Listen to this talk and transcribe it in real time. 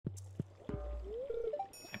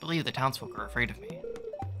believe the townsfolk are afraid of me.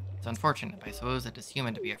 It's unfortunate, but I suppose it is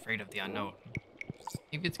human to be afraid of the unknown.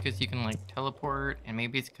 Maybe it's because you can, like, teleport, and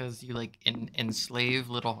maybe it's because you, like, enslave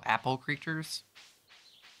little apple creatures.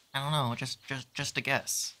 I don't know, just a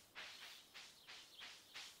guess.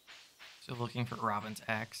 Still looking for Robin's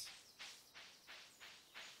axe.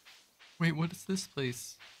 Wait, what is this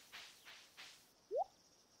place?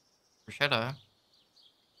 Bruschetta.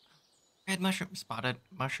 Red mushroom spotted.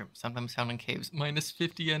 Mushroom, sometimes found in caves.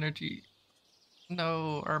 -50 energy.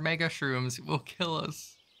 No, our mega shrooms will kill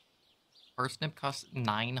us. Parsnip costs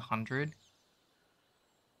 900.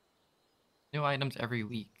 New items every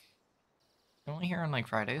week. Only here on like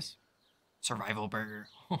Fridays. Survival burger.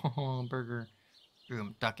 Oh, burger.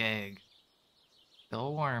 Boom, duck egg.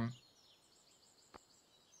 Still warm.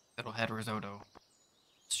 Fiddlehead risotto.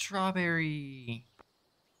 Strawberry.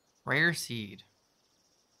 Rare seed.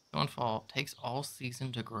 Stonefall takes all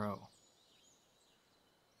season to grow.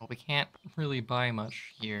 Well, we can't really buy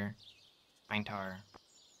much here. Pine tar.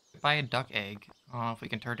 Buy a duck egg. I don't know if we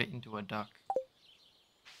can turn it into a duck.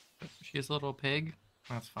 She has a little pig.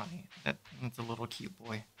 That's funny. That's a little cute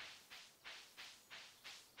boy.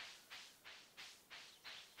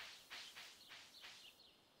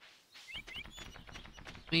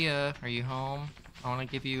 Leah, are you home? I want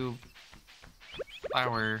to give you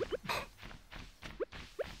flour.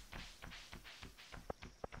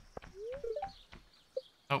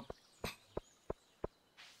 Oh.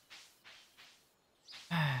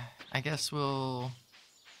 I guess we'll...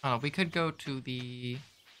 Oh, we could go to the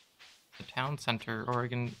town center, or we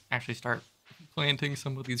can actually start planting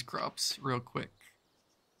some of these crops real quick.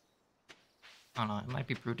 I don't know, it might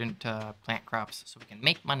be prudent to plant crops so we can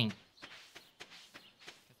make money.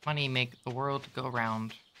 Money make the world go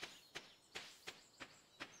round.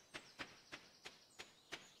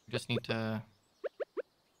 We just need to...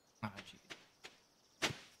 Oh, geez.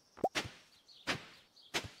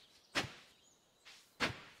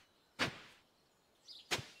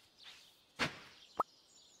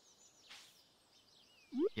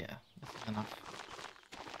 Yeah, this is enough.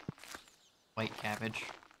 White cabbage.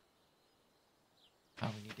 Oh,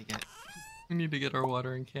 we need to get our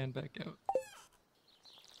watering can back out.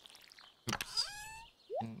 Oops.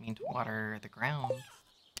 Didn't mean to water the ground.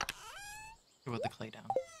 Put the clay down.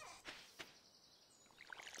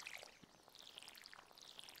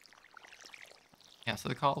 Yeah, so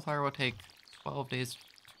the cauliflower will take 12 days to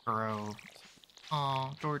grow.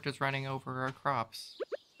 Aw, George is running over our crops.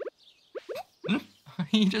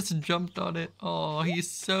 He just jumped on it. Oh, he's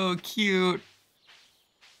so cute.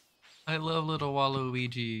 I love little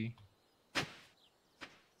Waluigi.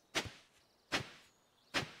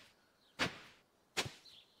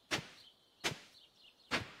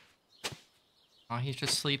 Oh, he's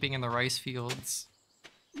just sleeping in the rice fields.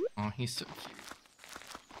 Oh, he's so cute.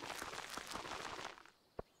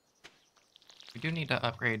 We do need to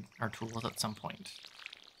upgrade our tools at some point.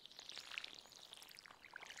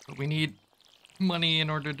 But we need money in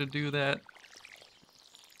order to do that.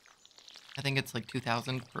 I think it's like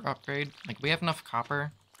 2,000 per upgrade. Like, we have enough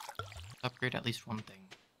copper to upgrade at least one thing.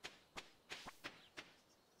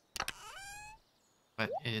 But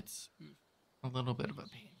it's a little bit of a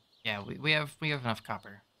pain. Yeah, we have enough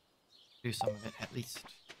copper. Do some of it at least.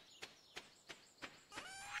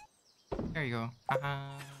 There you go.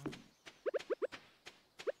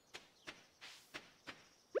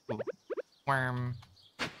 Ooh. Worm.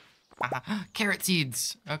 Carrot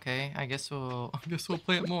seeds. Okay, I guess we'll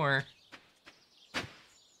plant more.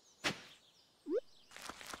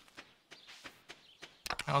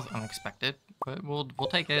 That was unexpected, but we'll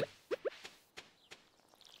take it.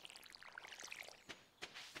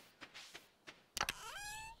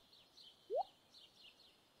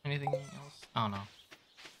 Anything else? Oh no.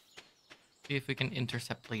 See if we can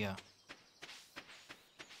intercept Leah.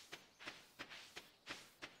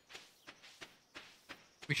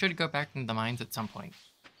 We should go back into the mines at some point.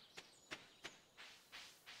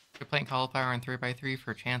 We're playing cauliflower in 3x3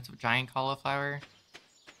 for a chance of giant cauliflower.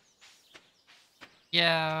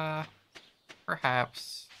 Yeah,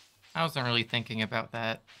 perhaps. I wasn't really thinking about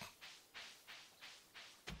that.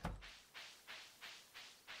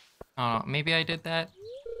 Oh, maybe I did that?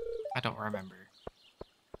 I don't remember.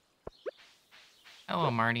 Hello,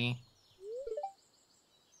 Marnie.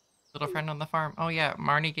 Little friend on the farm. Oh yeah,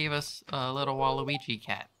 Marnie gave us a little Waluigi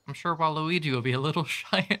cat. I'm sure Waluigi will be a little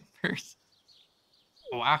shy at first.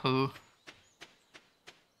 Wahoo.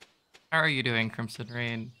 How are you doing, Crimson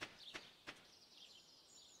Rain?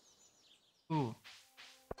 Ooh.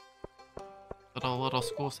 Little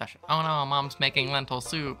school session. Oh no, Mom's making lentil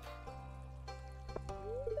soup.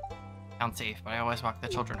 Sounds safe, but I always walk the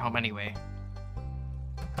children home anyway.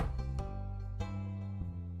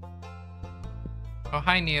 Oh,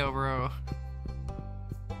 hi, Neo, bro.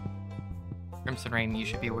 Crimson Rain, you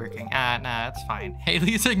should be working. Nah, it's fine.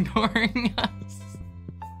 Haley's ignoring us.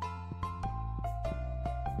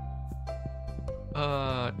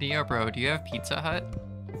 Neo, bro, do you have Pizza Hut?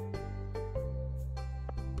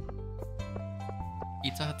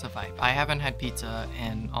 Pizza Hut's a vibe. I haven't had pizza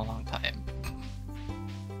in a long time.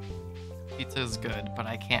 Pizza is good, but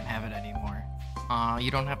I can't have it anymore.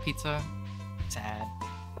 You don't have pizza? Sad.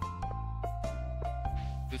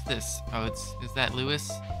 Who's this? Oh, is that Lewis?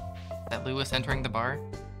 Is that Lewis entering the bar?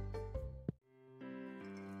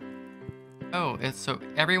 Oh, so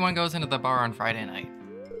everyone goes into the bar on Friday night.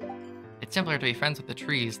 It's simpler to be friends with the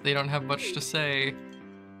trees. They don't have much to say.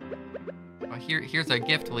 Oh, here's a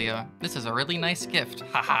gift, Leah. This is a really nice gift.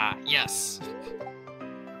 Haha, yes.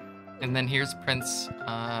 And then here's Prince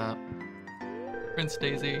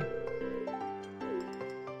Daisy.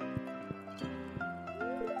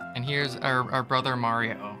 And here's our brother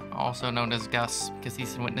Mario, also known as Gus, because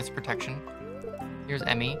he's in witness protection. Here's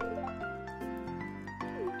Emmy.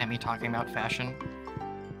 Emmy talking about fashion.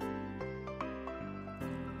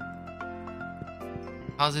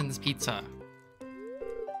 Cousin's Pizza.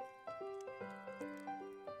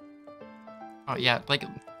 Oh yeah, like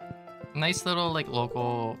nice little like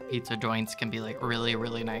local pizza joints can be like really,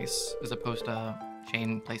 really nice as opposed to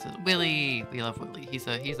chain places. Willy, we love Willy. He's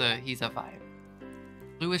a vibe.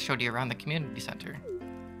 Lewis showed you around the community center.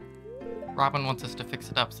 Robin wants us to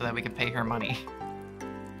fix it up so that we can pay her money.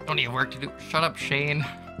 Don't need work to do. Shut up, Shane.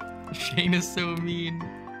 Shane is so mean.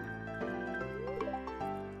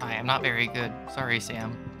 I am not very good. Sorry,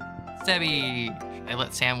 Sam. Sebby! Should I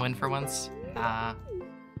let Sam win for once? Nah.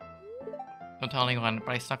 Don't tell anyone,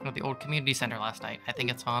 but I snuck into the old community center last night. I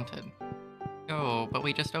think it's haunted. Oh, but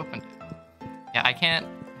we just opened it. Yeah, I can't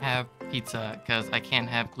have pizza because I can't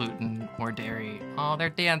have gluten or dairy. Oh, they're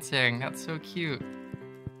dancing. That's so cute.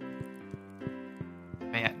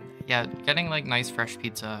 But yeah, getting like nice fresh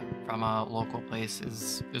pizza from a local place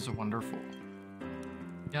is wonderful.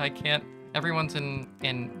 Yeah, I can't. Everyone's in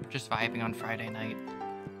just vibing on Friday night.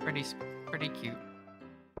 Pretty cute.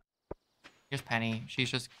 Here's Penny. She's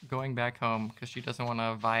just going back home because she doesn't want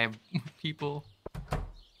to vibe with people.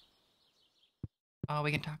 Oh,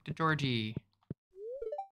 we can talk to Georgie.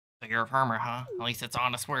 So you're a farmer, huh? At least it's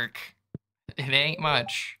honest work. It ain't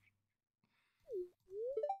much.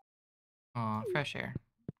 Aw, fresh air.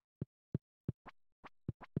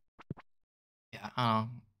 Yeah,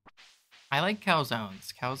 I like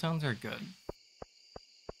calzones. Calzones are good.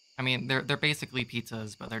 I mean, they're basically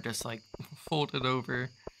pizzas, but they're just like folded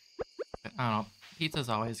over. But, I don't know. Pizza's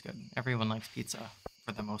always good. Everyone likes pizza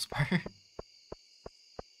for the most part.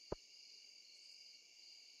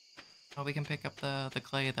 Oh, we can pick up the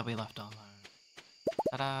clay that we left on the...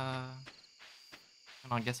 Ta-da!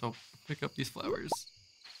 And I guess we'll pick up these flowers.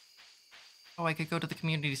 Oh, I could go to the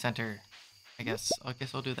community center. I guess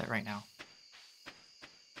I'll do that right now.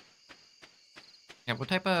 Yeah, what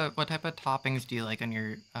type of toppings do you like on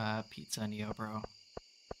your pizza, Neo bro?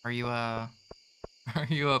 Are you a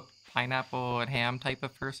pineapple and ham type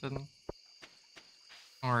of person?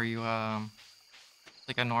 Or are you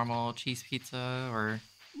like a normal cheese pizza or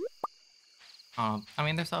I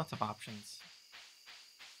mean there's lots of options.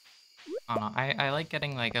 I don't know. I like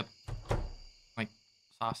getting like a like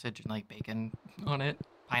sausage and like bacon on it.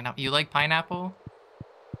 Pineapple. You like pineapple?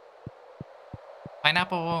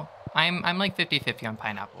 Pineapple, I'm like 50-50 on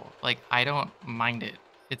pineapple. Like I don't mind it.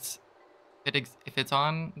 If it's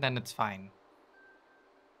on, then it's fine.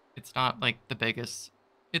 It's not like the biggest.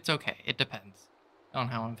 It's okay. It depends on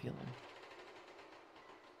how I'm feeling.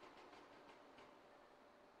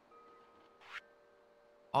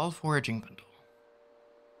 All foraging bundle.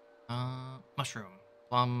 Mushroom,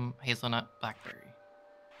 plum, hazelnut, blackberry.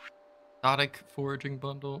 Exotic foraging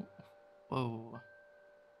bundle. Whoa.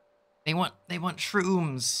 They want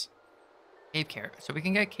shrooms. Cave carrot. So we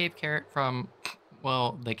can get cave carrot from,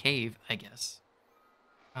 well, the cave, I guess.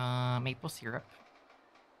 Maple syrup.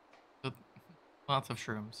 So, lots of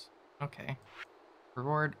shrooms. Okay.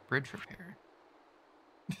 Reward bridge repair.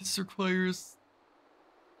 This requires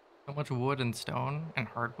so much wood and stone and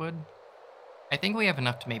hardwood. I think we have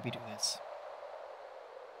enough to maybe do this.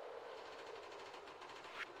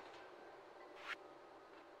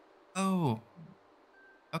 Oh.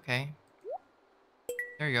 Okay.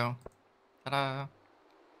 There you go. Ta-da.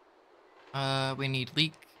 We need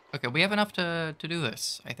leek. Okay, we have enough to do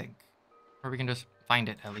this, I think. Or we can just find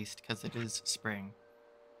it at least, because it is spring.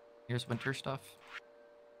 Here's winter stuff.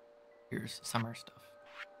 Here's summer stuff.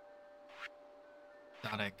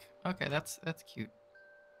 Exotic. Okay, that's cute.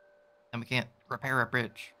 And we can't repair a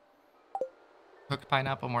bridge. Cooked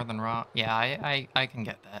pineapple more than raw? Yeah, I can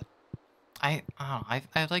get that. I don't know,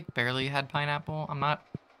 I've like barely had pineapple. I'm not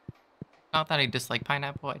that I dislike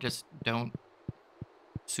pineapple, I just don't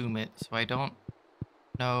consume it, so I don't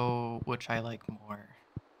know which I like more.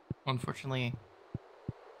 Unfortunately,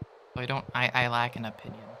 so I lack an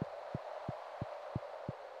opinion.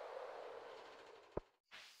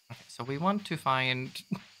 Okay, so we want to find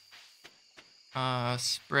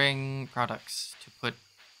spring products to put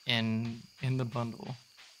in the bundle.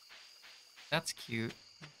 That's cute.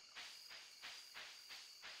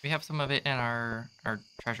 We have some of it in our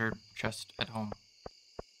treasure chest at home.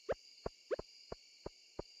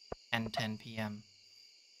 10 p.m.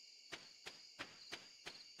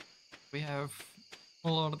 We have a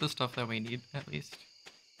lot of the stuff that we need, at least.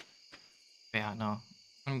 Yeah, no.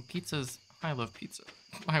 I mean, pizza's... I love pizza.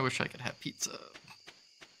 I wish I could have pizza.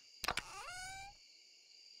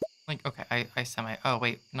 Like, okay, I semi... Oh,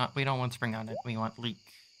 wait, not, we don't want spring onion. We want leek.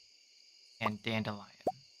 And dandelion.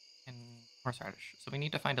 And horseradish. So we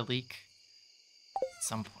need to find a leek at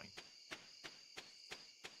some point.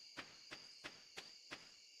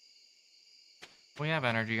 We have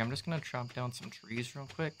energy. I'm just gonna chop down some trees real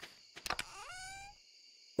quick.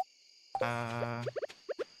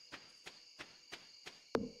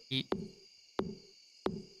 Eat.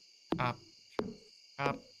 Chop.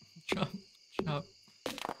 Chop. Chop. Chop.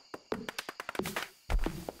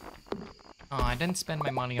 Oh, I didn't spend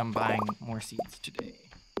my money on buying more seeds today.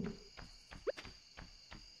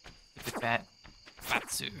 Look at that.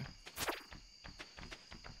 Batsu.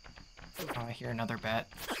 Oh, I hear another bat.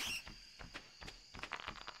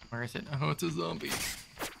 Where is it? Oh, it's a zombie.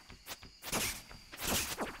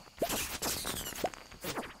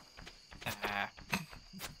 Ah.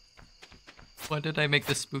 Why did I make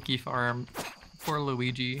the spooky farm for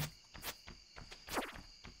Luigi?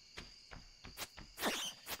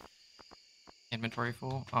 Inventory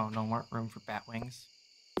full? Oh, no more room for bat wings.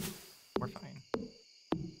 We're fine.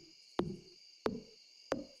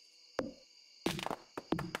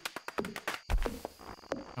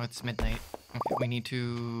 Oh, it's midnight. Okay, we need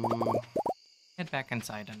to head back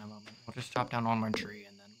inside in a moment. We'll just chop down one more tree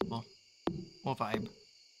and then we'll vibe.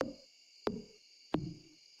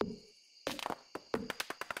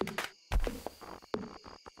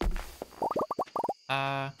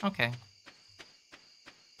 Okay.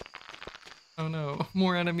 Oh no,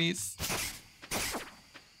 more enemies.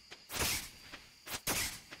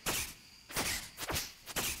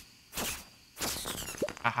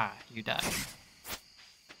 Haha, you died.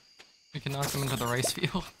 We can knock them into the rice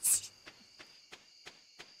fields.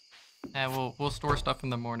 Yeah, we'll store stuff in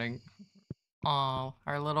the morning. Aw,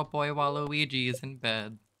 our little boy Waluigi is in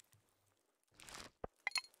bed.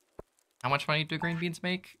 How much money do green beans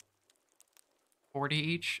make? 40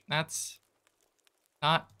 each? That's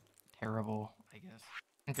not terrible, I guess.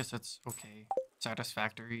 I guess it's okay.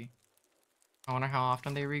 Satisfactory. I wonder how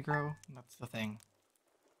often they regrow. That's the thing.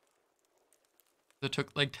 It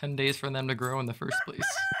took like 10 days for them to grow in the first place.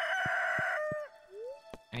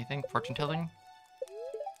 Anything? Fortune telling?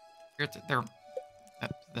 Spirits,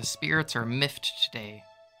 the spirits are miffed today.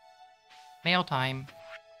 Mail time.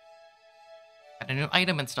 Got a new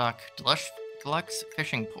item in stock. Deluxe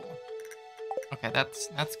fishing pole. Okay, that's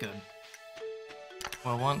good.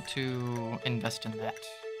 We'll want to invest in that.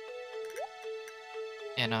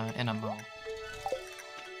 In a mo.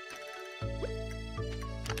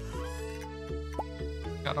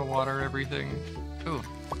 Gotta water everything. Ooh.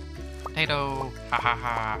 Potato. Ha ha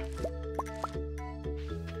ha.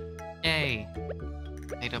 Yay.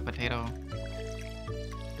 Potato.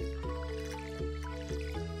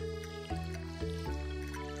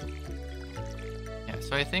 Yeah,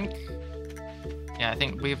 so I think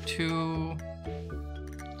we have two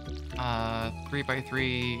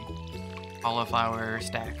 3x3 cauliflower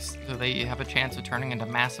stacks, so they have a chance of turning into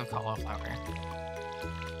massive cauliflower.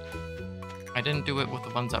 I didn't do it with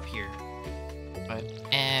the ones up here, but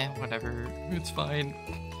whatever, it's fine.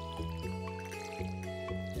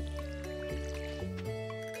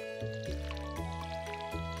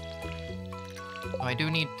 Oh, I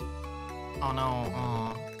do need... Oh no,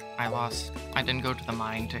 I didn't go to the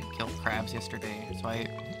mine to kill crabs yesterday, so I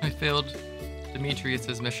failed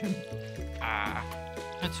Demetrius's mission.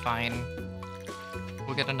 It's fine.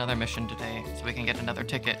 We'll get another mission today, so we can get another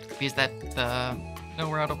ticket. Because no,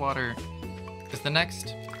 we're out of water. Because the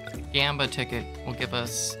next Gamba ticket will give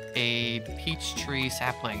us a peach tree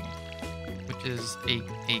sapling, which is a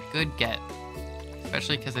good get.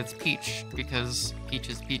 Especially because it's peach, because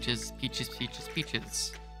peaches.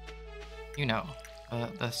 You know,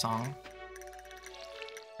 the song.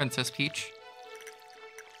 Princess Peach.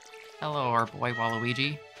 Hello, our boy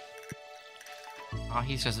Waluigi. Oh,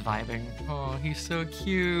 he's just vibing. Oh, he's so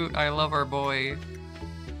cute. I love our boy.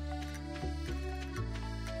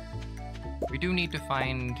 We do need to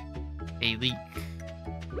find a leak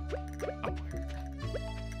somewhere.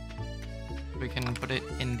 We can put it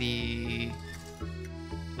in the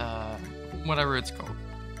whatever it's called,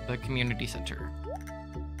 the community center.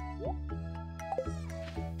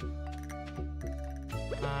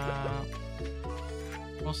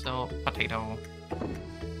 We'll sell potato.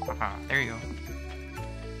 Haha, there you go.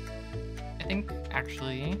 I think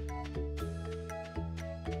actually,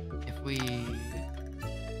 if we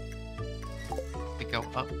go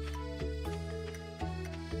up,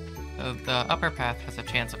 the upper path has a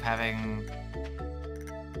chance of having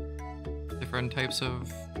different types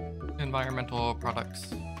of environmental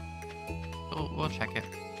products. We'll check it.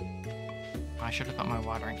 I should have put my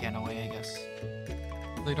watering can away, I guess.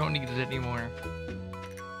 They don't need it anymore.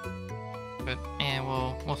 But,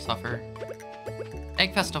 we'll suffer.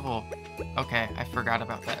 Egg Festival! Okay, I forgot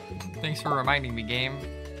about that. Thanks for reminding me, game.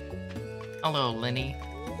 Hello, Linny.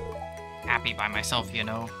 Happy by myself, you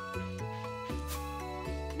know.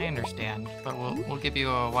 I understand, but we'll give you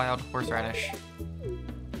a wild horseradish.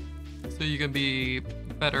 So you can be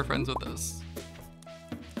better friends with us.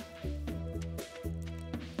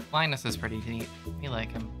 Linus is pretty neat. We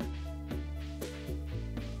like him.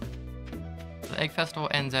 The Egg Festival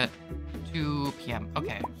ends at 2 p.m.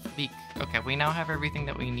 Okay, okay, we now have everything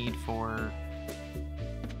that we need for...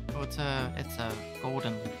 Oh, it's a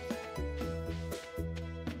golden leaf.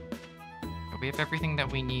 We have everything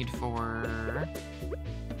that we need for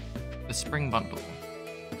the spring bundle.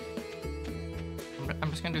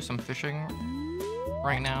 I'm just gonna do some fishing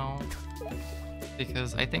right now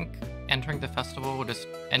because I think entering the festival will just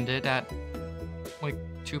ended at like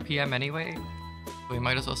 2 p.m. anyway. We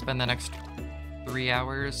might as well spend the next 3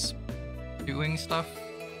 hours doing stuff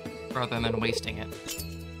rather than wasting it.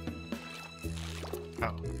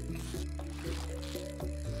 Oh.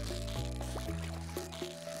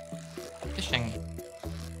 Fishing.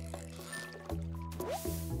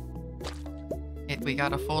 We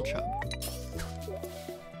got a full chub.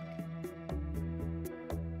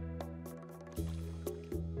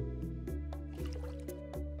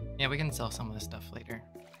 Yeah, we can sell some of this stuff later.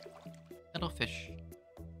 Little fish.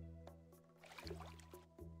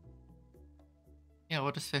 Yeah,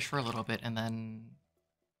 we'll just fish for a little bit and then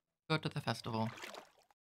go to the festival.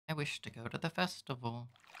 I wish to go to the festival.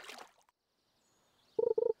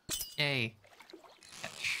 Yay.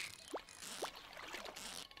 Catch.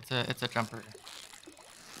 It's a jumper.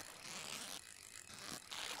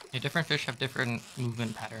 Yeah, different fish have different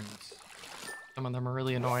movement patterns. Some of them are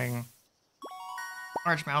really annoying.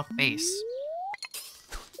 Largemouth bass.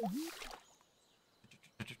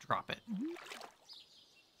 Drop it.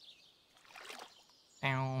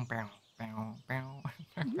 Bow, bow, bow,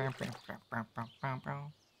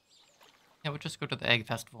 bow. Yeah, we'll just go to the egg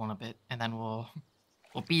festival in a bit, and then we'll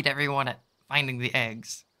beat everyone at finding the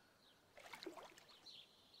eggs.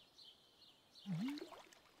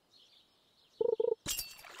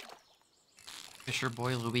 Fisher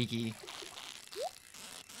boy Luigi.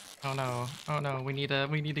 Oh no, we need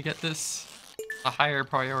to get this a higher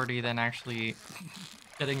priority than actually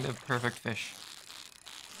getting the perfect fish.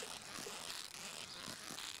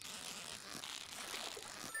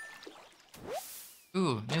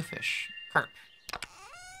 Ooh, new fish. Carp.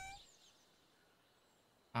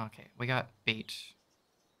 Okay, we got bait.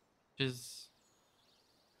 Which is...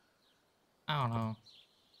 I don't know.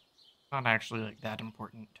 Not actually like that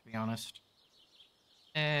important, to be honest.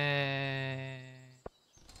 We'll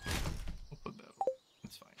put that.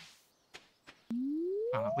 That's fine.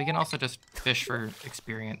 We can also just fish for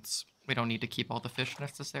experience. We don't need to keep all the fish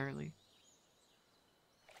necessarily.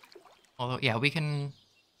 Although, yeah, we can...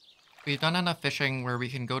 We've done enough fishing where we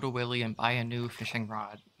can go to Willy and buy a new fishing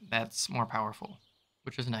rod that's more powerful,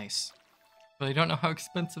 which is nice. But I don't know how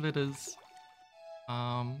expensive it is.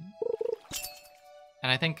 And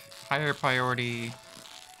I think higher priority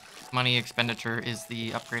money expenditure is the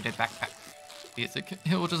upgraded backpack. Because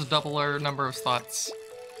it will just double our number of slots.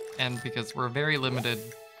 And because we're very limited.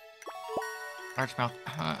 Largemouth.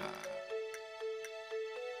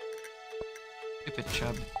 Stupid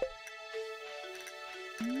chub.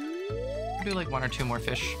 We'll do like 1 or 2 more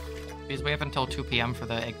fish. Because we have until 2 p.m. for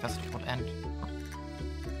the egg festival to end.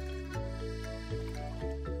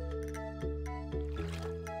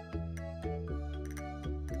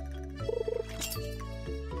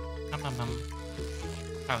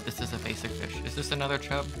 Oh, this is a basic fish. Is this another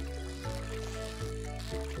chub?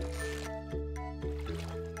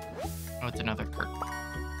 Oh, it's another carp.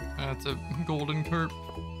 Oh, it's a golden carp.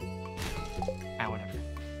 Ah, whatever.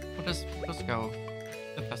 we'll just go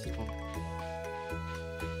to the festival.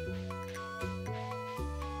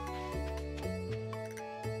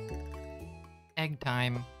 Egg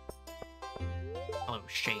time. Hello,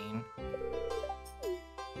 Shane.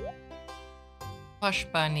 Plush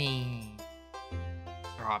bunny.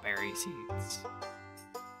 Strawberry seeds.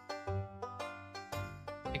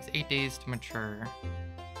 Takes 8 days to mature.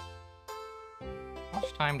 How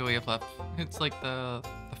much time do we have left? It's like the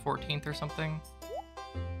 14th or something.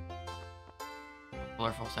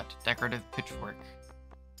 Colorful set. Decorative pitchfork.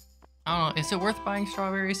 I don't know, is it worth buying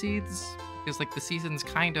strawberry seeds? Because like the season's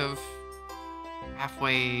kind of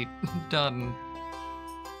halfway done.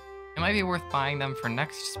 It might be worth buying them for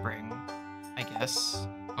next spring, I guess.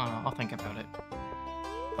 I don't know, I'll think about it.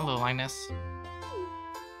 Hello, Linus.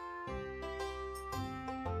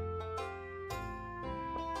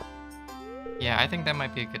 Yeah, I think that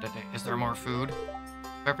might be a good idea. Is there more food?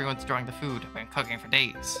 Everyone's enjoying the food. I've been cooking for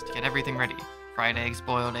days to get everything ready. Fried eggs,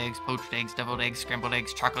 boiled eggs, poached eggs, deviled eggs, scrambled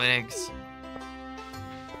eggs, chocolate eggs.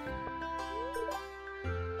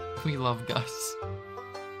 We love Gus.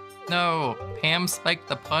 No, Pam spiked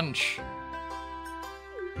the punch.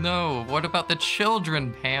 No, what about the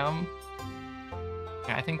children, Pam?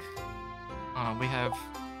 Yeah, I think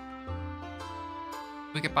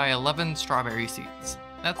we could buy 11 strawberry seeds.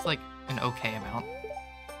 That's like an okay amount.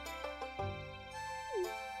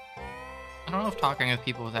 I don't know if talking with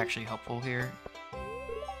people is actually helpful here.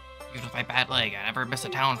 Even with my bad leg, I never miss a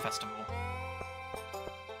town festival.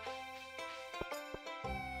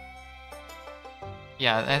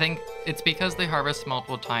 Yeah, I think it's because they harvest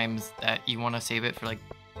multiple times that you want to save it for like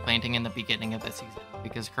planting in the beginning of the season,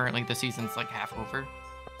 because currently the season's like half over.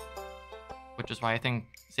 Which is why I think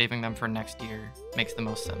saving them for next year makes the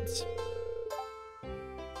most sense.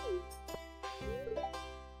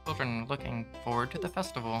 Children looking forward to the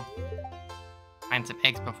festival. Find some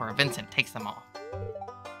eggs before Vincent takes them all.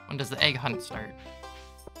 When does the egg hunt start?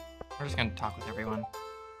 We're just gonna talk with everyone.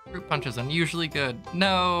 Fruit punch is unusually good.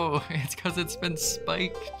 No, it's because it's been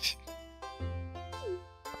spiked.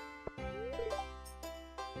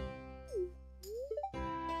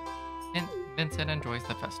 And Vincent enjoys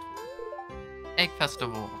the festival. Egg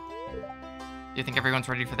festival. Do you think everyone's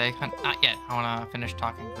ready for the egg hunt? Not yet. I want to finish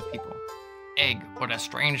talking with people. Egg. What a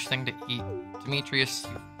strange thing to eat. Demetrius,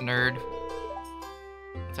 you nerd.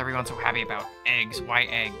 What's everyone so happy about? Eggs. Why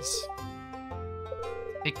eggs?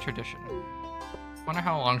 Big tradition. Wonder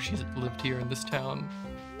how long she's lived here in this town.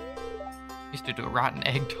 Used to do a rotten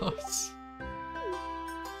egg toss.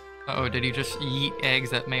 Uh-oh, did he just eat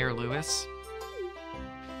eggs at Mayor Lewis?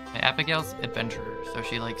 Abigail's adventurer, so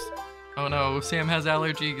she likes... Oh no, Sam has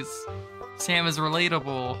allergies. Sam is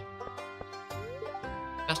relatable.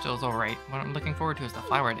 Festival's alright. What I'm looking forward to is the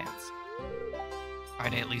flower dance.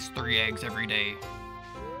 I'd at least 3 eggs every day.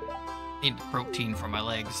 Need protein for my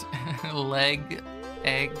legs. Leg,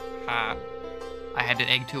 egg, ha. I had an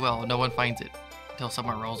egg too well, no one finds it until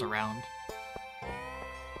someone rolls around.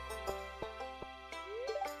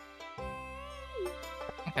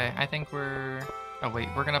 Okay, I think we're... Oh wait,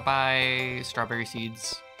 we're gonna buy strawberry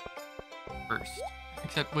seeds first.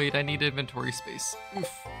 Except wait, I need inventory space.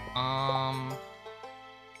 Oof.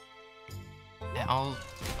 Yeah,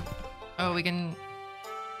 Oh, we can...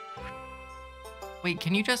 Wait,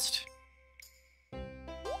 can you just...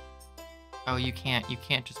 Oh, you can't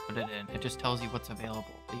just put it in. It just tells you what's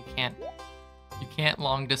available. But you can't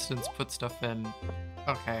long distance put stuff in.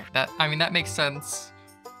 Okay, that makes sense.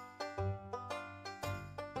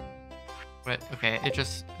 But, okay, it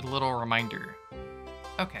just, a little reminder.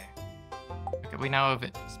 Okay. Okay, we now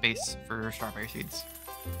have space for strawberry seeds.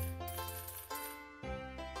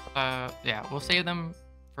 Yeah, we'll save them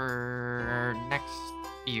for next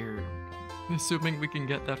year. Assuming we can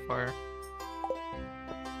get that far.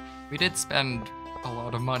 We did spend a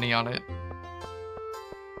lot of money on it.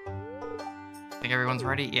 Think everyone's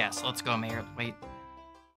ready? Yes, let's go, Mayor. Wait.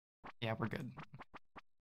 Yeah, we're good.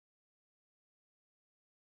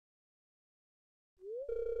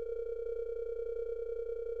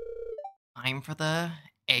 Time for the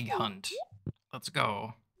egg hunt. Let's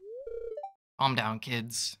go. Calm down,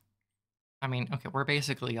 kids. I mean, okay, we're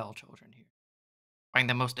basically all children here. Find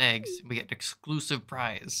the most eggs, we get an exclusive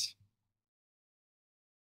prize.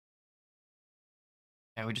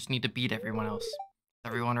 Yeah, we just need to beat everyone else. Is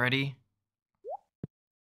everyone ready?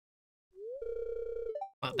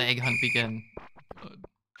 Let the egg hunt begin. Good.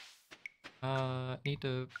 Need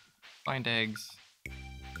to find eggs.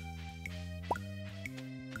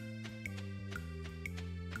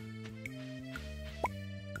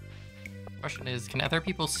 Question is, can other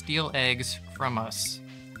people steal eggs from us?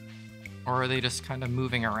 Or are they just kind of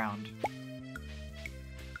moving around?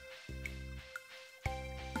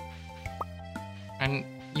 And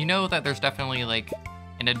you know that there's definitely like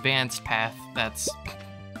an advanced path that's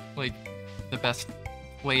like the best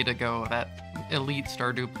way to go that elite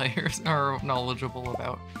Stardew players are knowledgeable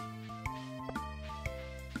about.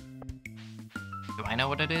 Do I know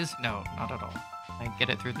what it is? No, not at all. Can I get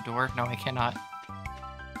it through the door? No, I cannot.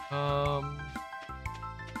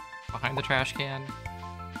 Behind the trash can.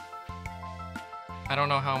 I don't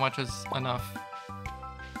know how much is enough.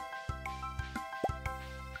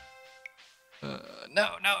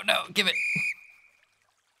 No, give it.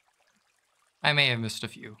 I may have missed a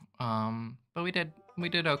few. But we did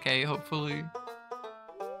okay, hopefully.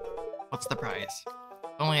 What's the prize?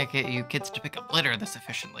 If only I get you kids to pick up litter this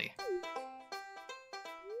efficiently.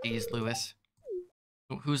 Jeez, Lewis.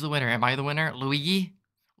 Who's the winner? Am I the winner? Luigi?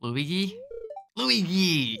 Luigi?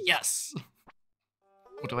 Luigi! Yes!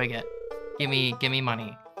 What do I get? Give me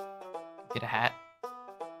money. Get a hat.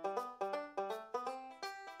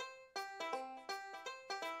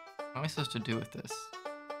 What am I supposed to do with this?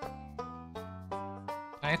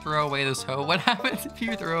 Can I throw away this hoe? What happens if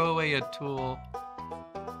you throw away a tool?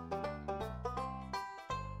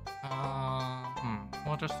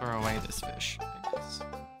 We'll just throw away this fish, I guess.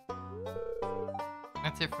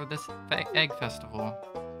 That's it for this egg festival.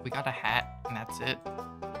 We got a hat, and that's it.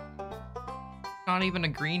 Not even a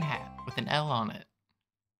green hat with an L on it.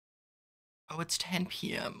 Oh, it's 10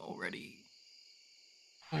 p.m. already.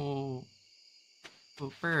 Oh,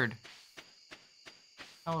 bird.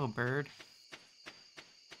 Hello, bird.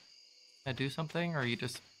 Can I do something, or are you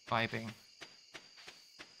just vibing?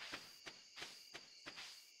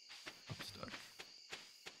 I'm stuck.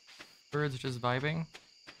 Bird's just vibing?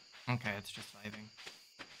 Okay, it's just vibing.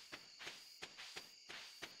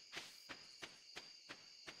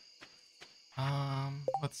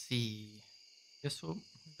 Let's see. Guess we'll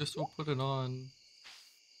put it on.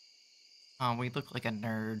 We look like a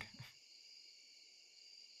nerd.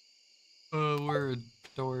 We're a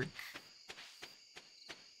dork.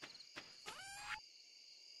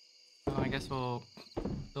 I guess we'll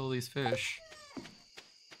fill these fish.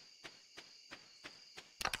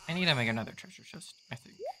 I need to make another treasure chest, I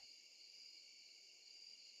think.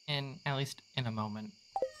 At least in a moment.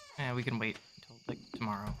 We can wait until like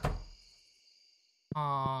tomorrow.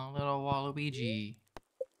 Aw, little Waluigi.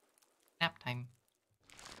 Nap time.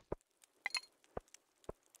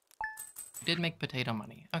 We did make potato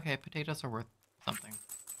money. Okay, potatoes are worth something.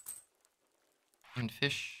 And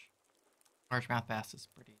fish. Largemouth bass is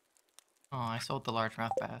pretty. Oh, I sold the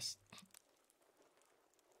largemouth bass.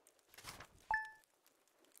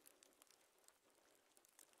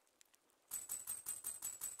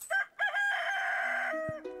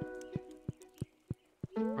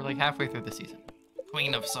 We're like halfway through the season.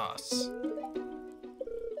 Queen of sauce.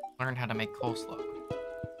 Learn how to make coleslaw.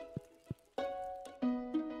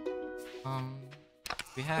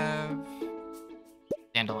 We have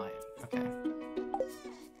dandelion. Okay.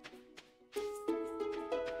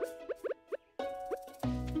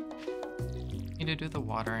 Need to do the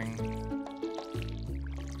watering.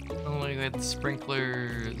 Only with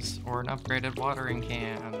sprinklers or an upgraded watering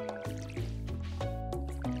can.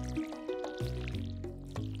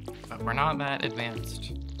 But we're not that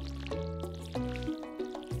advanced.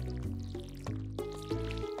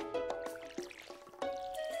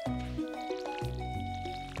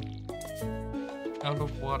 Out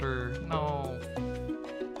of water. No.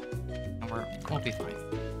 No, we'll be fine.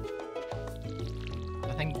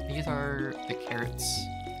 I think these are the carrots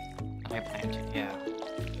that I planted. Yeah.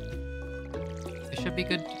 They should be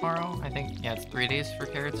good tomorrow. I think, yeah, it's 3 days for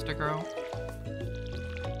carrots to grow.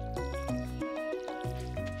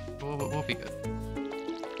 We'll be good.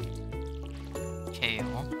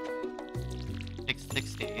 Kale. Takes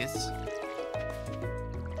 6 days.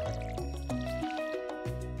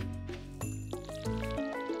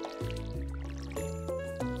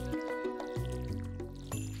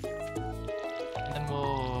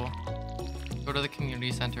 Go to the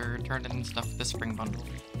community center, turn in stuff for the spring bundle.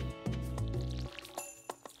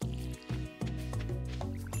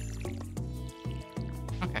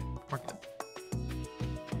 Okay, we're good.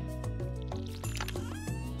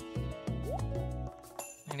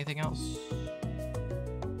 Anything else?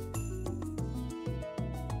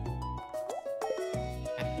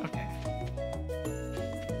 Okay.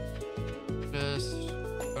 Just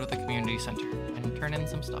go to the community center and turn in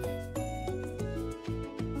some stuff.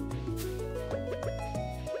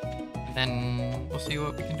 Then we'll see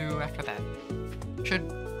what we can do after that. Should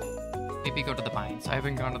maybe go to the mines. I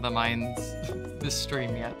haven't gone to the mines this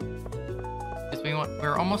stream yet. Because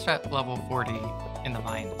we're almost at level 40 in the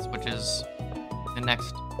mines, which is the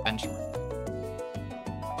next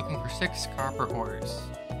benchmark. Looking for 6 copper ores.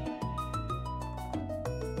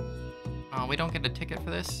 Oh, we don't get a ticket for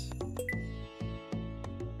this?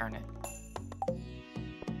 Darn it.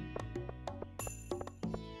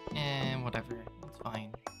 And whatever, it's fine.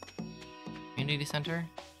 Community center?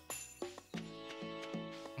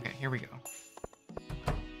 Okay, here we go.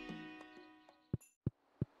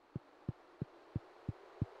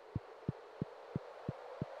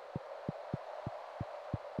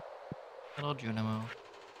 Little Junimo.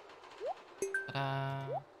 Ta-da!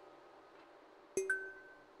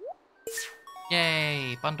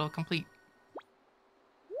 Yay! Bundle complete!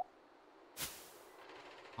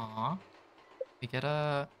 Aw. We get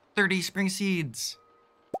 30 spring seeds!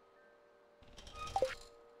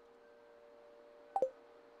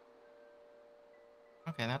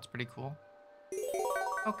 Okay, that's pretty cool.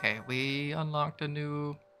 Okay, we unlocked a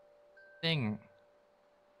new thing.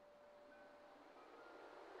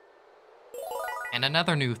 And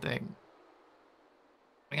another new thing.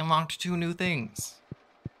 We unlocked 2 new things.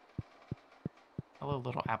 Hello,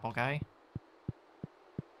 little apple guy.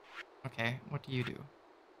 Okay, what do you do?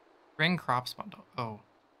 Bring crops bundle. Oh.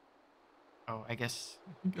 Oh, I guess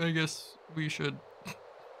we should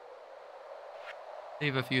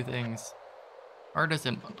save a few things.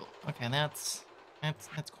 Artisan bundle. Okay, that's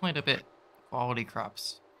quite a bit. Quality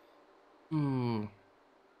crops. Ooh.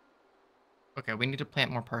 Okay, we need to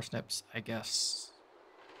plant more parsnips, I guess.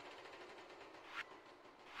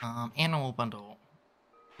 Animal bundle.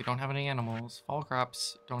 We don't have any animals. Fall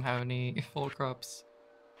crops. Don't have any fall crops.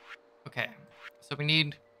 Okay, so we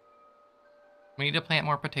need to plant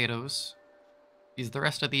more potatoes. The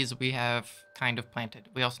rest of these we have kind of planted.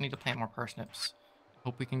 We also need to plant more parsnips.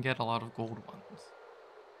 Hope we can get a lot of gold ones.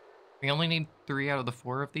 We only need 3 out of the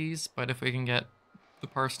 4 of these, but if we can get the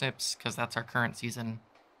parsnips, because that's our current season,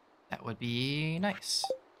 that would be nice.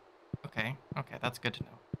 Okay, that's good to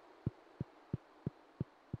know.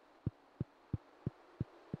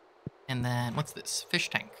 And then, what's this? Fish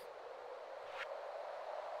tank.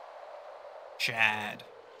 Shad.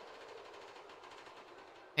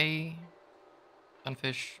 Hey.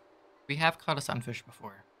 Sunfish. We have caught a sunfish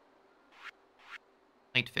before.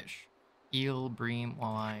 Light fish. Eel, bream,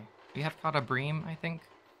 walleye. We have caught a bream, I think.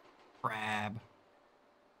 Crab.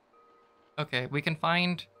 Okay, we can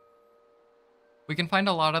find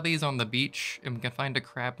a lot of these on the beach, and we can find a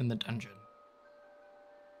crab in the dungeon.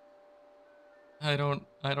 I don't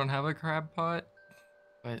have a crab pot,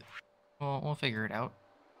 but we'll figure it out.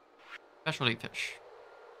 Specialty fish.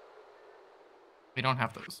 We don't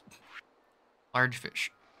have those. Large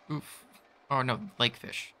fish. Oof. Oh no, lake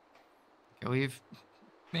fish. Okay,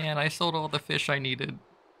 man, I sold all the fish I needed.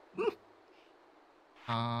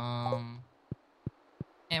 Yeah,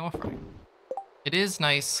 we're fine. It is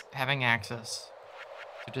nice having access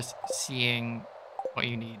to just seeing what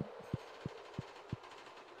you need.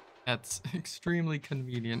 That's extremely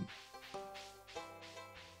convenient.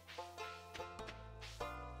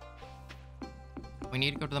 We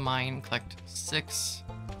need to go to the mine, collect 6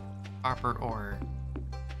 copper ore,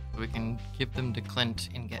 so we can give them to Clint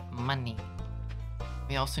and get money.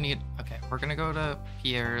 We also need, okay, we're gonna go to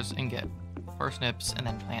Pierre's and get parsnips and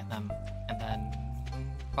then plant them, and then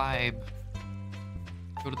vibe.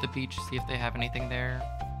 Go to the beach, see if they have anything there.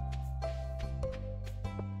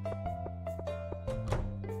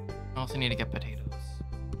 We also need to get potatoes.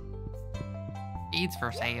 Seeds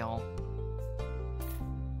for sale.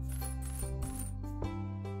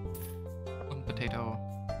 1 potato.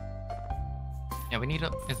 Yeah, we need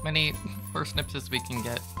as many parsnips as we can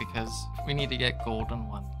get because we need to get golden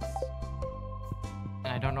ones. And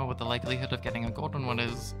I don't know what the likelihood of getting a golden one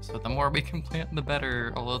is, so the more we can plant, the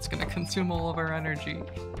better, although it's gonna consume all of our energy.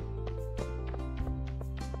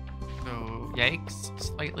 So, yikes,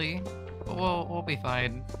 slightly. But we'll be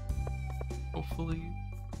fine. Hopefully.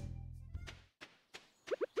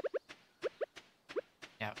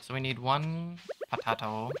 Yeah, so we need 1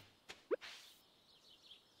 potato.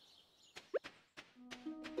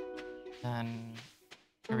 Then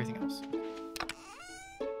everything else.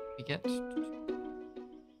 We get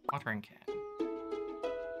watering can.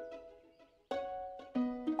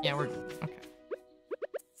 Yeah, we're good. Okay.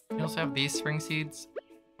 We also have these spring seeds,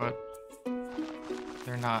 but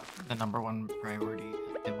they're not the #1 priority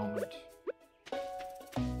at the moment.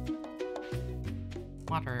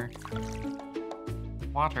 Water.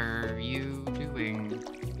 What are you doing?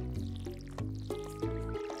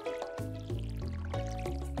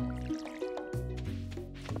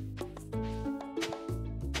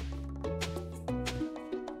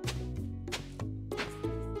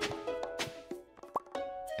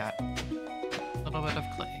 Got a little bit of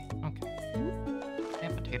clay. Okay.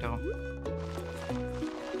 And potato.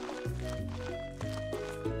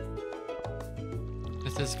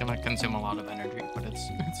 This is gonna consume a lot of energy, but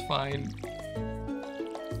it's fine.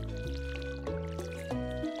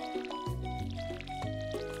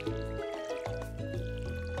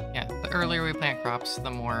 Yeah, the earlier we plant crops,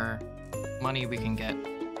 the more money we can get,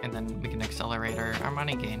 and then we can accelerate our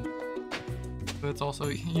money gain. So it's also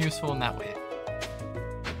useful in that way.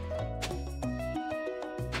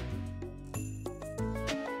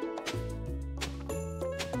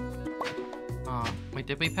 Wait,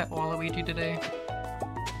 did we pet Waluigi today?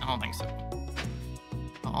 I don't think so.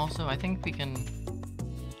 Also, I think we can...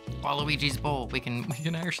 Waluigi's bowl. We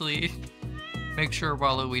can actually make sure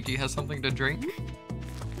Waluigi has something to drink.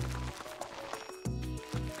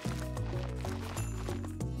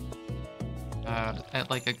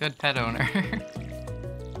 Like a good pet owner.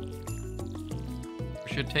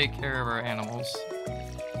 We should take care of our animals.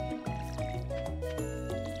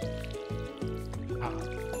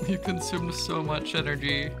 You consumed so much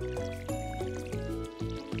energy.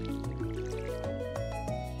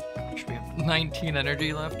 Gosh, we have 19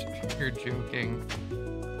 energy left? You're joking.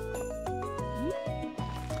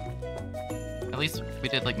 At least we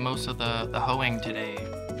did like most of the hoeing today.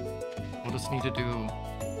 We'll just need to do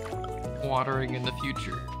watering in the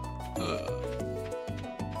future. Ugh.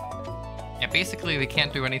 Yeah, basically we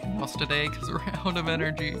can't do anything else today because we're out of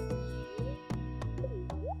energy.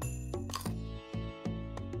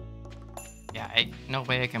 No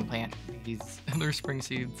way I can plant these other spring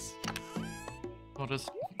seeds. We'll just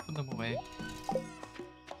put them away.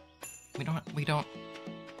 We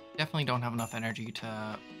definitely don't have enough energy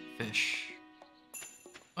to fish.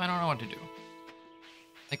 I don't know what to do.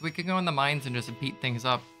 Like, we could go in the mines and just beat things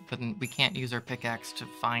up, but then we can't use our pickaxe to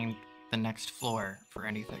find the next floor for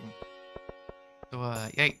anything. So,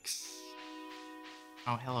 yikes.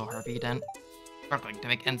 Oh, hello, Harvey Dent. Struggling to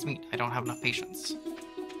make ends meet. I don't have enough patience.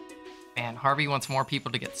 Man, Harvey wants more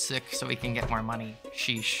people to get sick so he can get more money.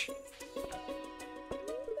 Sheesh.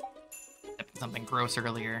 Stepped in something gross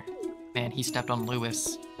earlier. Man, he stepped on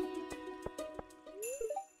Lewis.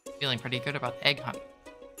 Feeling pretty good about the egg hunt.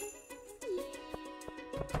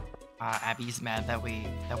 Abby's mad that we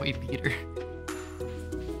beat her.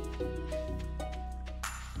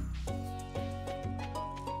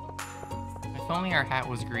 If only our hat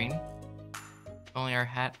was green. If only our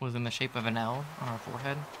hat was in the shape of an L on our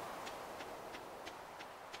forehead.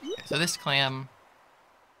 Okay, so this clam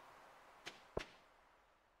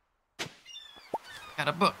got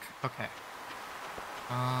a book. Okay.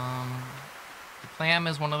 The clam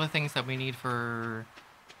is one of the things that we need for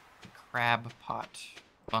the crab pot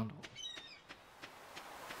bundle.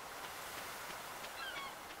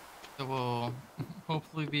 So we'll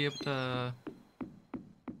hopefully be able to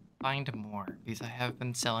find more, because I have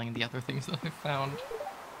been selling the other things that I found.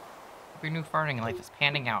 Hope your new farming life is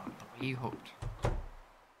panning out the way you hoped.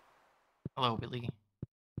 Hello, Billy.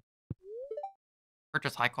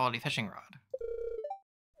 Purchase high quality fishing rod.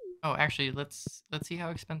 Oh, actually, let's see how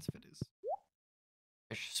expensive it is.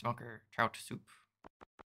 Fish smoker, trout soup.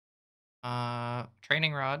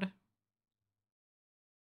 Training rod.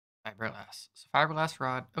 Fiberglass. So fiberglass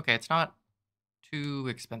rod. Okay, it's not too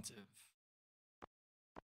expensive.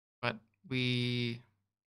 But we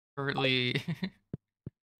currently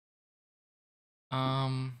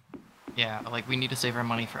yeah, like we need to save our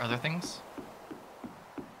money for other things.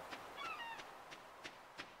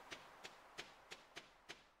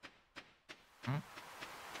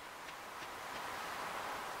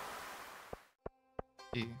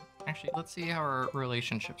 Actually, let's see how our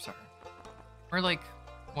relationships are. We're like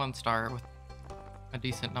 1 star with a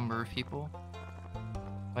decent number of people.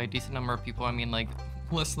 By a decent number of people, I mean like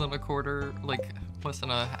less than a quarter, like less than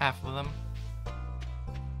a half of them.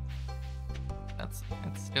 That's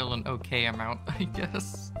still an okay amount, I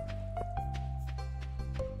guess.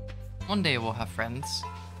 One day we'll have friends.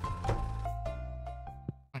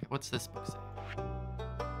 Okay, what's this book say?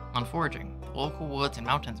 On foraging, the local woods and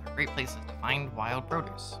mountains are great places to find wild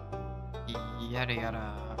produce. Yada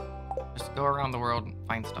yada. Just go around the world and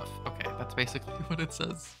find stuff. Okay, that's basically what it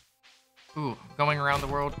says. Ooh, going around the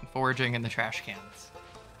world and foraging in the trash cans.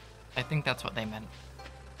 I think that's what they meant.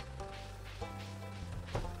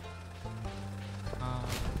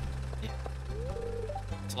 Yeah.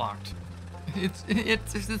 It's locked. It's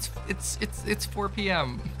 4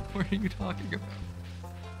 p.m. What are you talking about?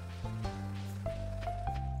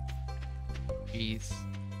 Jeez.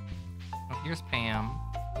 Oh, here's Pam.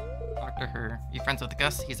 Talk to her. You friends with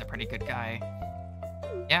Gus? He's a pretty good guy.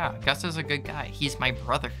 Yeah, Gus is a good guy. He's my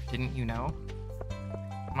brother, didn't you know?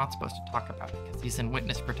 I'm not supposed to talk about it because he's in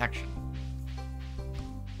witness protection.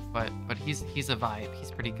 But he's a vibe. He's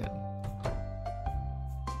pretty good.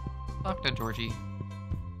 Talk to Georgie.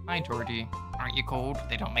 Hi, Georgie. Aren't you cold?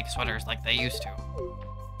 They don't make sweaters like they used to.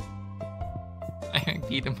 I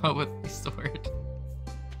beat him up with my sword.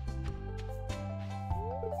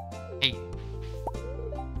 Hey.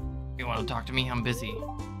 If you want to talk to me, I'm busy.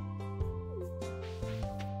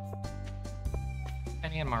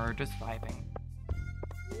 Penny and Mara are just vibing.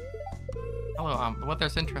 Hello, the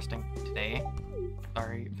weather's interesting today.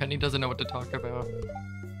 Sorry, Penny doesn't know what to talk about.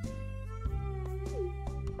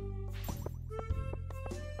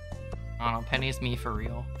 I don't know, Penny's me for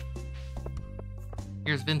real.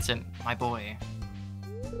 Here's Vincent, my boy.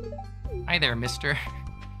 Hi there, mister.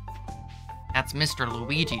 That's Mr.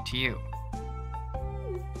 Luigi to you.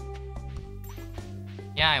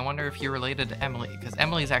 Yeah, I wonder if you're related to Emily, because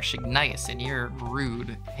Emily's actually nice and you're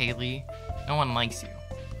rude, Haley. No one likes you.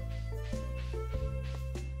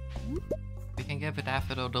 We can give a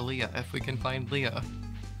daffodil to Leah if we can find Leah.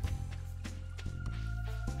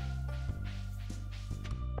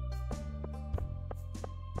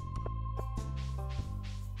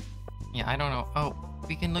 Yeah, I don't know. Oh,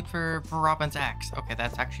 we can look for Robin's axe. Okay,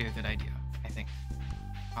 that's actually a good idea, I think.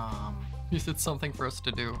 Is it something for us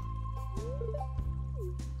to do?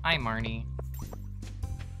 Hi, Marnie.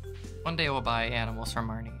 One day we'll buy animals from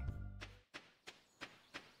Marnie.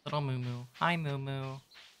 Little Moo Moo. Hi, Moo Moo.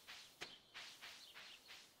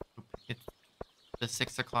 It's the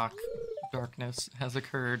 6 o'clock darkness has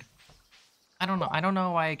occurred. I don't know. I don't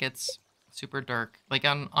know why it gets super dark. Like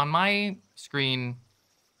on my screen,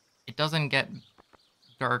 it doesn't get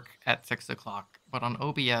dark at 6 o'clock, but on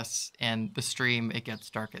OBS and the stream, it gets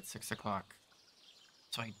dark at 6 o'clock.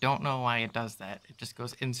 So I don't know why it does that. It just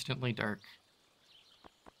goes instantly dark.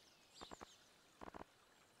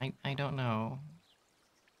 I don't know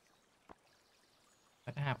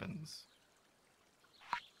what happens.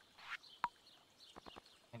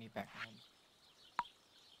 I need background.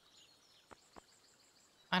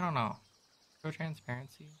 I don't know. Show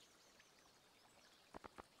transparency.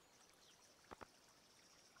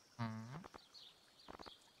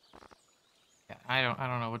 Yeah, I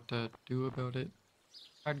don't know what to do about it.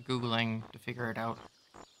 Tried Googling to figure it out.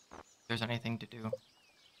 If there's anything to do.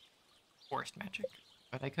 Forest magic.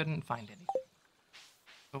 But I couldn't find anything.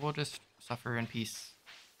 So we'll just suffer in peace.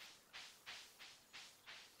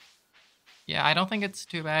 Yeah, I don't think it's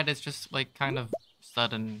too bad. It's just like kind of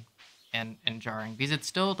sudden and jarring. Because it's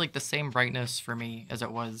still like the same brightness for me as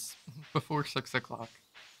it was before 6 o'clock.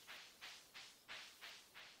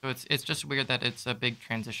 So it's just weird that it's a big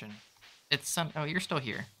transition. It's sun. Oh, you're still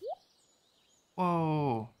here.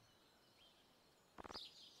 Whoa.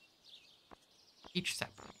 Each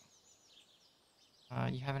separate.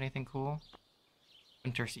 You have anything cool?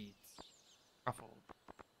 Winter seeds. Truffle.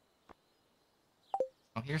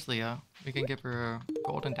 Oh, here's Leah. We can give her a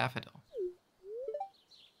golden daffodil.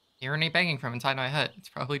 Hear any banging from inside my hut? It's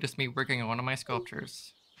probably just me working on one of my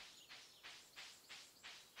sculptures.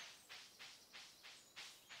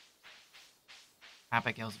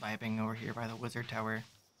 Abigail's vibing over here by the wizard tower.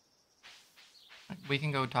 We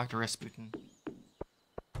can go talk to Rasputin.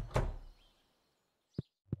 I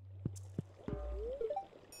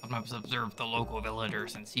must observe the local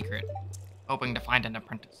villagers in secret, hoping to find an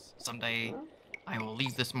apprentice. Someday, I will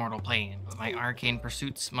leave this mortal plane, but my arcane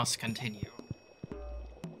pursuits must continue.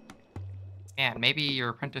 Yeah, maybe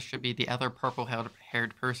your apprentice should be the other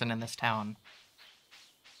purple-haired person in this town.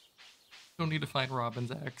 Don't need to find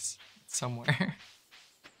Robin's axe. It's somewhere.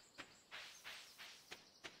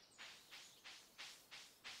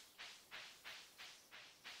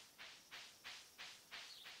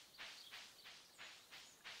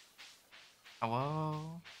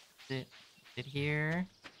 Hello? Is it here?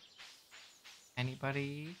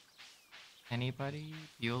 Anybody? Anybody?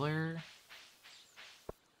 Bueller?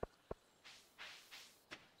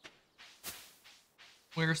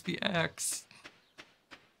 Where's the axe?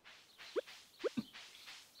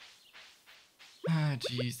 Ah,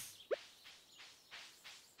 jeez.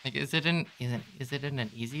 Like, is it in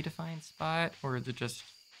an easy to find spot, or is it just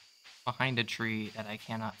behind a tree that I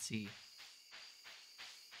cannot see?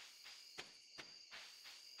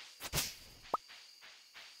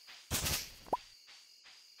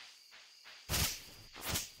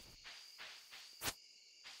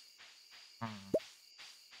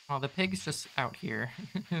 Oh, the pig's just out here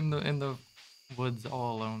in the woods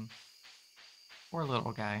all alone. Poor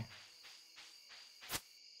little guy.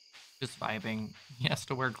 Just vibing. He has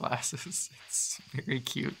to wear glasses. It's very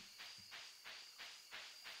cute.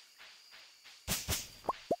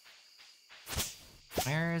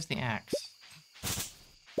 Where is the axe?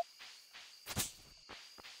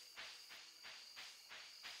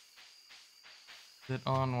 Is it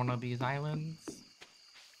on one of these islands?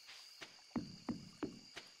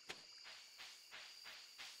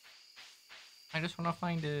 I just want to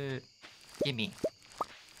find it. Gimme.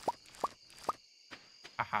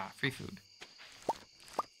 Haha, free food.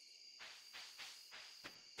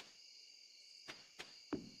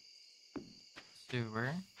 Sewer.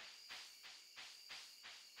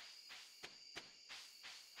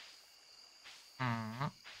 Hmm.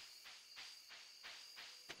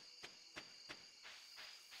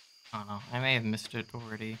 I don't know. I may have missed it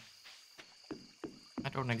already. I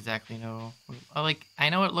don't exactly know. Like, I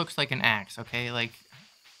know it looks like an axe, okay? Like,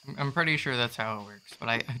 I'm pretty sure that's how it works, but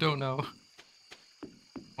I don't know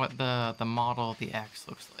what the model of the axe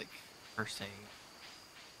looks like, per se.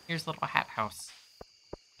 Here's a little hat house.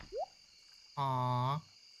 Aww.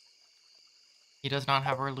 He does not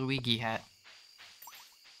have our Luigi hat.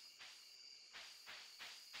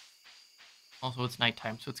 Also, it's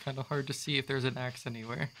nighttime, so it's kind of hard to see if there's an axe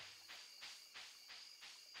anywhere.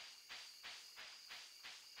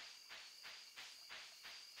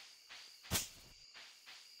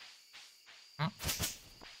 Hmm.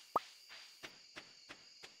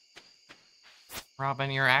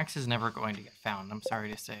 Robin, your axe is never going to get found, I'm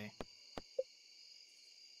sorry to say.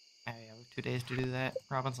 I have 2 days to do that.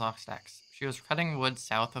 Robin's lost axe. She was cutting wood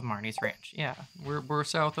south of Marnie's ranch. Yeah, we're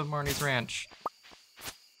south of Marnie's ranch.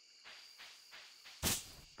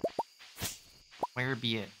 Where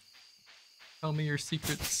be it? Tell me your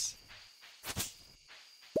secrets.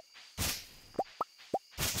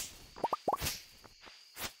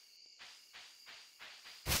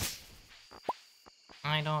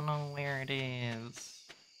 I don't know where it is.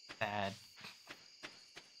 Sad.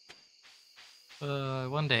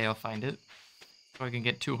 One day I'll find it. So I can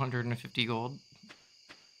get 250 gold.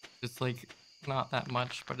 It's like, not that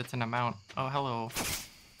much, but it's an amount. Oh, hello.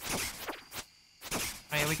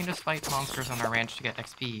 Oh yeah, we can just fight monsters on our ranch to get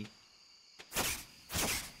XP.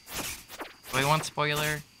 Do we want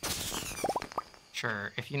spoiler?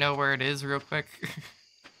 Sure, if you know where it is real quick,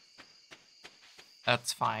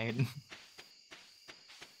 that's fine.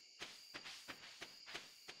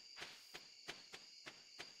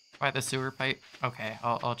 By the sewer pipe? Okay,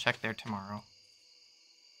 I'll check there tomorrow.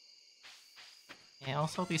 Yeah, I'll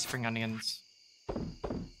sell these spring onions.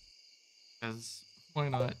 Because, why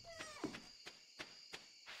not?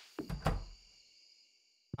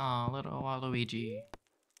 Aw, little Waluigi.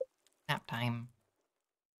 Nap time.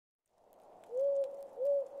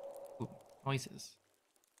 Ooh, noises.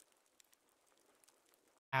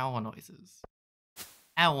 Owl noises.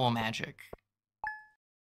 Owl magic.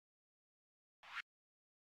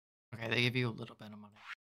 Okay, they give you a little bit of money.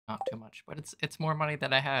 Not too much, but it's more money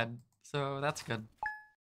than I had, so that's good.